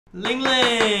Ling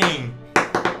Ling!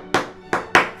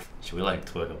 Should we like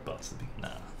twerk our butts a bit?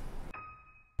 Nah.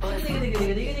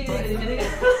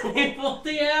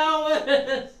 40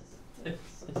 hours! So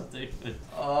stupid.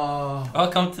 Oh.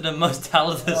 Welcome to the most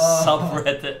talented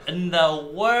subreddit in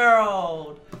the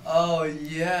world! Oh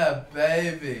yeah,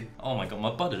 baby. Oh my god,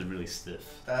 my butt is really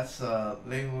stiff. That's a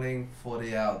Ling Ling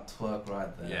 40-hour twerk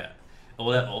right there. Yeah.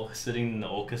 All that sitting in the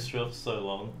orchestra for so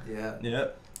long. Yeah.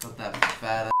 Yep. Got that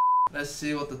fat ass. Let's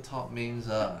see what the top memes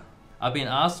are. I've been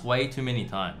asked way too many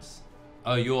times.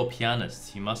 Oh, you're a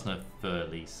pianist. You must know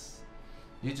Fur-Elise.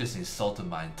 You just insulted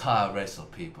my entire race of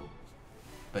people.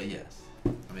 But yes,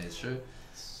 I mean it's true.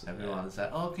 Everyone is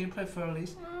like, oh, can you play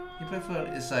Fur-Elise? Can you play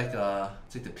Fur-Elise? It's like the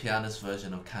pianist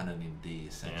version of Canon in D,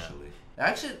 essentially. Yeah.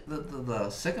 Actually, the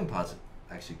second part's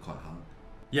actually quite hard.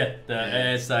 Yeah,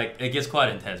 it's like it gets quite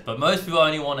intense, but most people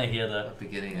only want to hear the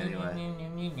beginning anyway.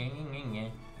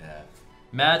 Yeah.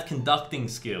 Mad conducting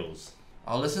skills.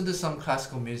 I'll listen to some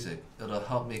classical music. It'll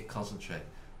help me concentrate.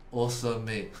 Also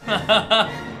me.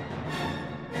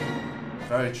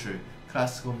 Very true.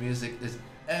 Classical music is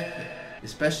epic,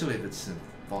 especially if it's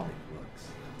symphonic works.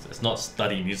 So it's not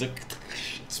study music.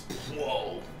 It's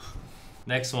whoa.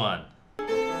 Next one.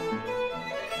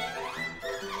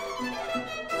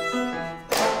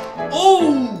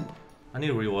 Oh! I need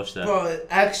to rewatch that. Bro, it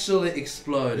actually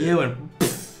exploded. Yeah,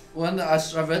 when I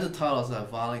read the title, I was like,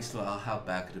 Violin EXPLODED, how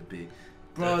bad could it be?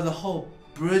 Bro, the whole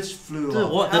bridge flew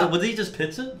off. What? Did he just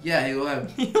pitch it? Yeah, he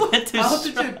went. He went to how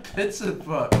did you pitch it,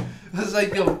 bro? It was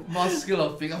like a muscular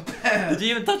finger. Bam! Did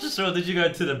you even touch the straw? Did you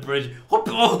go to the bridge? Whoop,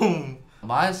 boom!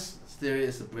 My theory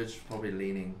is the bridge probably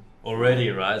leaning. Already,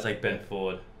 right? It's like bent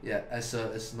forward. Yeah, and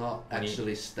so it's not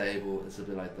actually stable. It's a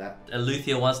bit like that. A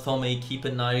luthier once told me keep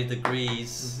it 90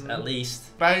 degrees at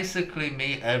least. Basically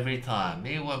me every time.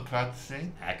 Me when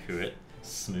practicing. Accurate.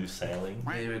 Smooth sailing.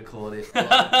 Me record it.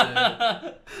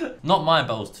 Not mine,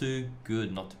 but it was too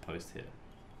good not to post here.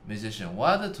 Musician,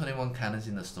 why are the 21 cannons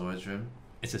in the storage room?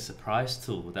 It's a surprise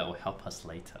tool that will help us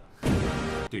later.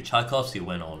 Dude, Tchaikovsky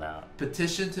went all out.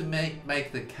 Petition to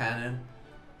make the cannon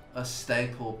a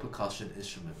staple percussion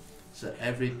instrument. So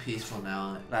every piece from now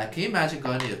on, like, can you imagine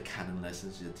going to your canon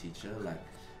lessons with your teacher? Like,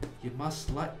 you must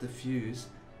light the fuse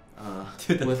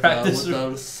with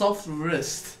the soft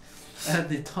wrist and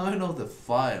the tone of the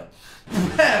fire.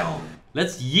 Bam!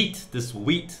 Let's yeet this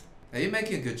wheat. Are you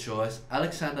making a good choice?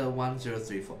 Alexander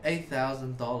 103 for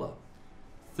 $8,000.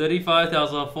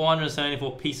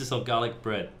 35,474 pieces of garlic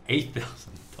bread. $8,000.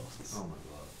 Oh my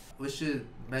god. We should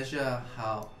measure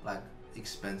how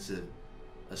expensive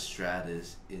a strat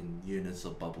is in units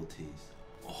of bubble teas.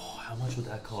 Oh, how much would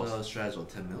that cost? So a strat's what,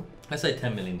 10 mil? Let's say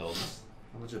 $10 million. How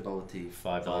much is bubble tea?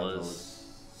 $5.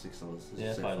 $6.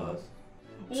 Yeah, $5.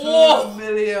 2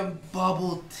 million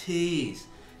bubble teas.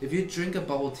 If you drink a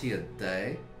bubble tea a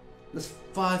day, that's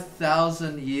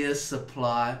 5,000 years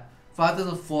supply.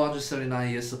 5,479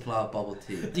 years supply of bubble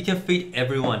tea. You can feed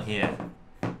everyone here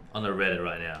on the Reddit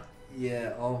right now.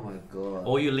 Yeah, oh my god.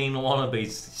 All you lean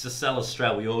wannabes, just sell a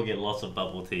strat, we all get lots of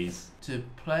bubble teas. To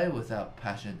play without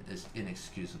passion is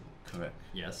inexcusable, correct?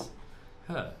 Yes.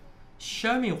 Her.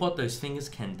 Show me what those fingers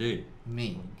can do.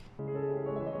 Me.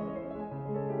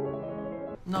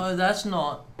 No, that's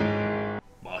not.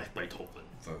 Well, Beethoven.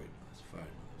 Very nice, very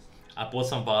nice. I bought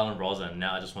some violin rosin and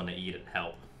now I just want to eat it.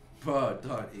 Help. Bro,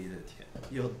 don't eat it.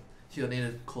 You'll need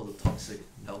to call the toxic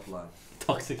helpline.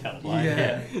 Toxic helpline?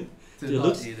 Yeah.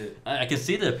 Dude, eat it. I can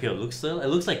see the appeal. It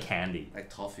looks like candy. Like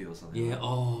toffee or something. Yeah,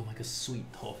 oh my god,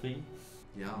 sweet toffee.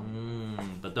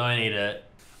 Yum. But don't eat it.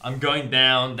 I'm going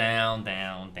down, down,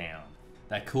 down, down.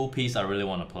 That cool piece I really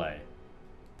want to play.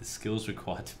 The skills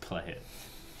required to play it.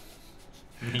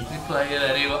 You play it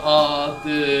anyway. Oh,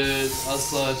 dude. That's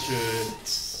so true.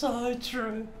 So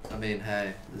true. I mean,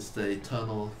 hey, it's the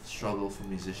eternal struggle for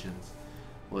musicians.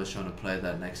 Always trying to play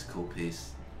that next cool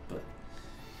piece. But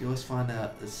you always find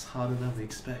out it's harder than we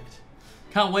expect.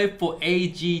 Can't wait for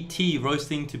AGT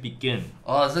roasting to begin.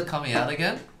 Oh, is it coming out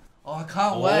again? Oh, I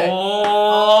can't wait.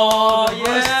 Oh,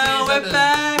 yeah, we're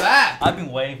back. I've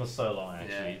been waiting for so long,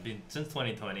 actually. Yeah. It's been since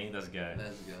 2020. Let's go.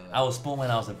 Let's go. I was born when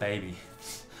I was a baby.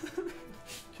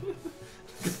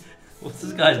 What's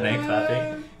this guy's name,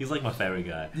 clapping? He's like my favorite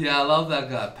guy. Yeah, I love that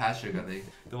guy, Patrick, I think.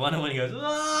 The one when he goes,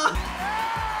 ah!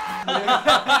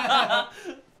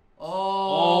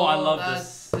 Oh, I love this.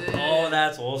 Sick. Oh,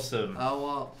 that's awesome. I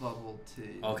want bubble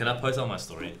tea. Oh, can I post on my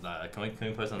story? Like, can we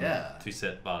post on two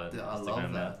set Barlet? Dude, I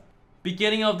love that.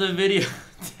 Beginning of the video.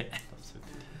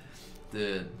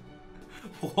 Dude.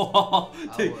 Whoa,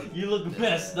 dude, was- you look yeah,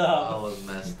 messed I up. was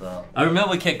messed up. I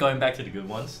remember we kept going back to the good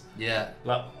ones. Yeah.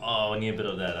 Like, oh, we need a bit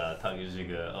of that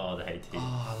Takujiga. Oh, the Haiti.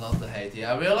 Oh, I love the Haiti.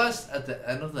 I realized at the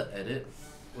end of the edit,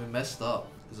 we messed up.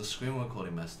 Because the screen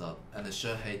recording messed up. And it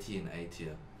showed Haiti in A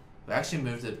tier. We actually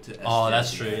moved it to S tier. Oh,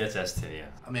 that's true. That's S tier, yeah.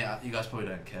 I mean, you guys probably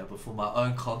don't care, but for my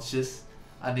own conscience,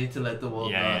 I need to let the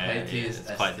world know Haiti is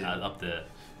it's S quite tier. up there.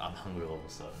 I'm hungry all of a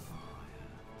sudden.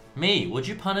 Me, would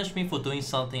you punish me for doing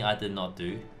something I did not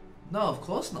do? No, of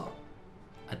course not.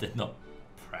 I did not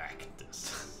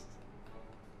practice.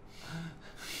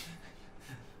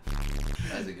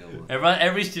 That's a good one.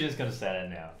 Every student's gonna say that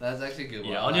now. That's actually a good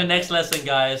one. Yeah, I on like your next that. lesson,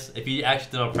 guys, if you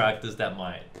actually did not practice, that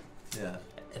might. Yeah.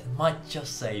 It might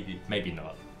just save you. Maybe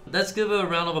not. Let's give a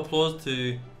round of applause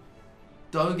to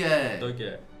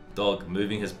Doge. Dog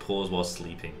moving his paws while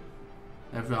sleeping.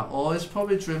 Everyone always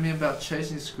probably dreaming about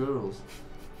chasing squirrels.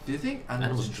 Do you think animals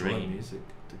Animals enjoy dream. music?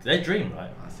 They dream,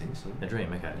 right? I think so. They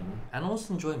dream, okay. Animals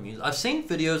enjoy music. I've seen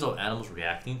videos of animals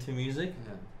reacting to music,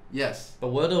 Yeah. Yes. but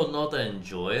whether or not they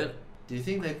enjoy it, Do you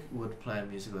think they would play a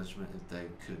musical instrument if they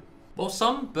could? well,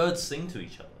 some birds sing to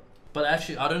each other. But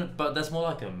actually, I don't. But that's more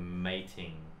like a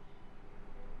mating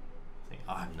thing.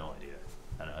 I have no idea.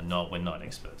 I don't know. We're not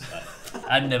experts.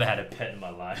 I've never had a pet in my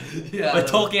life. Yeah. We're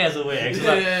talking as a we're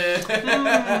experts.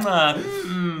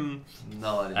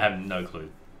 No I idea. have no clue.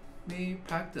 Me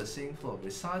practicing for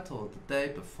recital the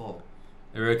day before.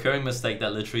 A recurring mistake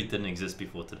that literally didn't exist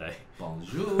before today.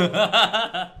 Bonjour.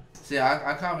 See,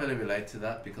 I can't really relate to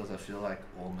that because I feel like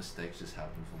all mistakes just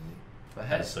happen for me. But hey,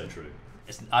 That is so true.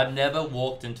 I've never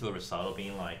walked into a recital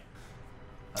being like,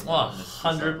 I've oh,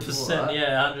 never missed this up before, 100%, right?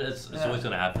 yeah, 100, it's Yeah. always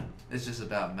gonna happen. It's just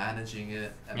about managing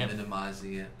it and Yep.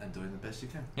 minimizing it and doing the best you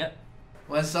can. Yep.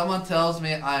 When someone tells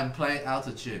me I am playing out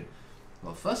of tune,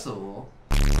 well, first of all,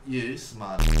 you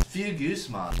smart. Few you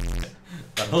smart.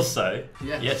 But also,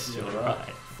 Yes, yes, you're you're right. right.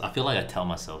 I feel like I tell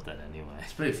myself that anyway.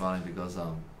 It's pretty funny because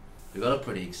we got a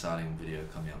pretty exciting video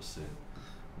coming up soon.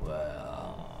 Where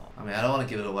I mean, I don't want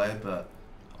to give it away, but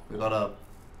we gotta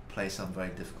play some very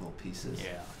difficult pieces.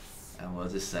 Yeah. And we're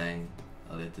just saying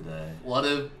earlier today, what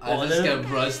if I What just if- get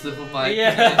roasted for my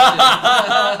Yeah. connection?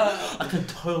 I can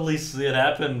totally see it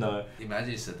happen though.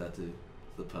 Imagine you said that to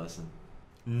the person.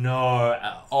 No.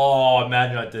 Oh,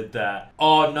 imagine I did that.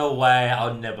 Oh, no way.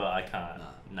 I'll never. I can't. Nah.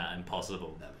 Nah,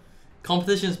 impossible. Never.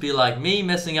 Competitions be like me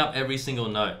messing up every single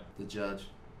note. The judge.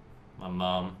 My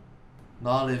mum.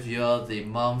 Not if you're the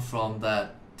mum from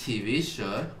that TV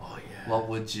show. Oh, yeah. What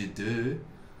would you do?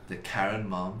 The Karen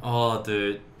mum. Oh,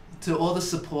 dude. To all the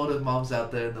supportive mums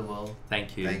out there in the world,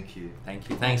 Thank you. thank you. Thank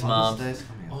you. Thanks, Mother's mum. Day's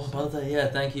coming up Oh, soon. Mother's Day. Yeah,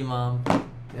 thank you, mum.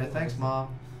 Yeah, thanks, mom.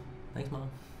 Thanks, mum.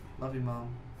 Love you, mom.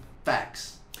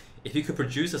 Facts. If you could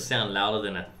produce a sound louder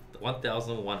than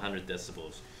 1,100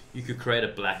 decibels, you could create a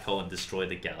black hole and destroy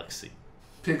the galaxy.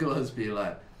 Piccolo's be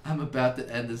like, I'm about to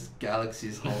end this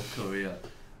galaxy's whole career.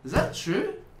 Is that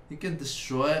true? You can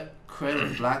destroy it, create a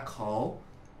black hole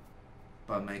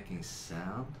by making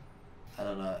sound? I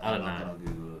don't know. I don't I'm not know. gonna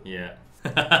Google it.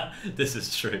 Yeah. This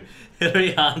is true.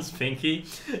 Hillary Hahn's pinky,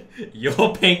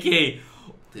 your pinky.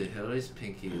 Dude, Hillary's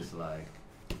pinky is like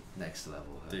next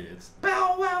level. Huh? Dude, it's,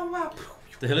 Bow wow wow.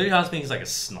 the Hillary Hahn's pinky is like a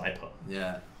sniper.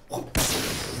 Yeah.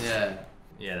 Yeah.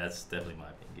 Yeah, that's definitely my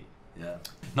pinky. Yeah.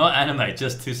 Not anime,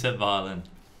 just two-step violin.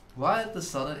 Why the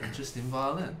sudden interest in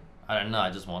violin? I don't know, I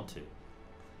just want to.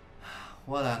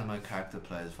 What anime character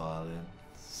plays violin?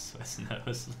 Sweats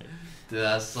nervously. Dude,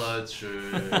 that's so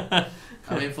true.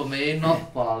 I mean, for me,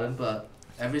 not violin, but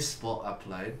every sport I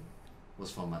played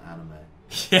was from an anime.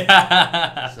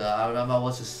 Yeah. So I remember I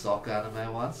watched a soccer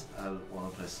anime once. I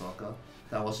want to play soccer.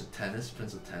 Then I watched a tennis,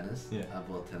 Prince of Tennis. Yeah. I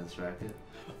bought a tennis racket.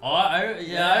 Oh, I had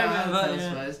remember. tennis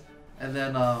Yeah. rackets. And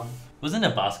then Wasn't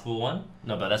it a basketball one?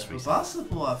 No, but that's recent.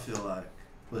 basketball, I feel like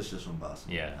was just from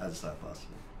basketball. Yeah. I just like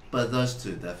basketball. But those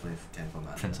two definitely came from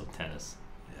anime. Prince of Tennis.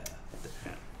 Yeah.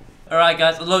 Alright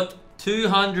guys, look,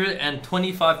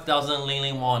 225,000 Ling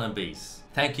Ling wannabes.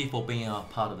 Thank you for being a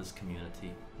part of this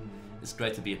community. It's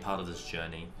great to be a part of this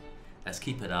journey. Let's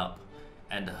keep it up.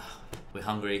 And we're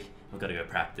hungry, we've got to go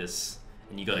practice.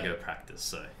 And you got to go practice,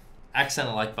 so accent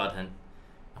a like button. And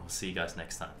we'll see you guys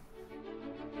next time.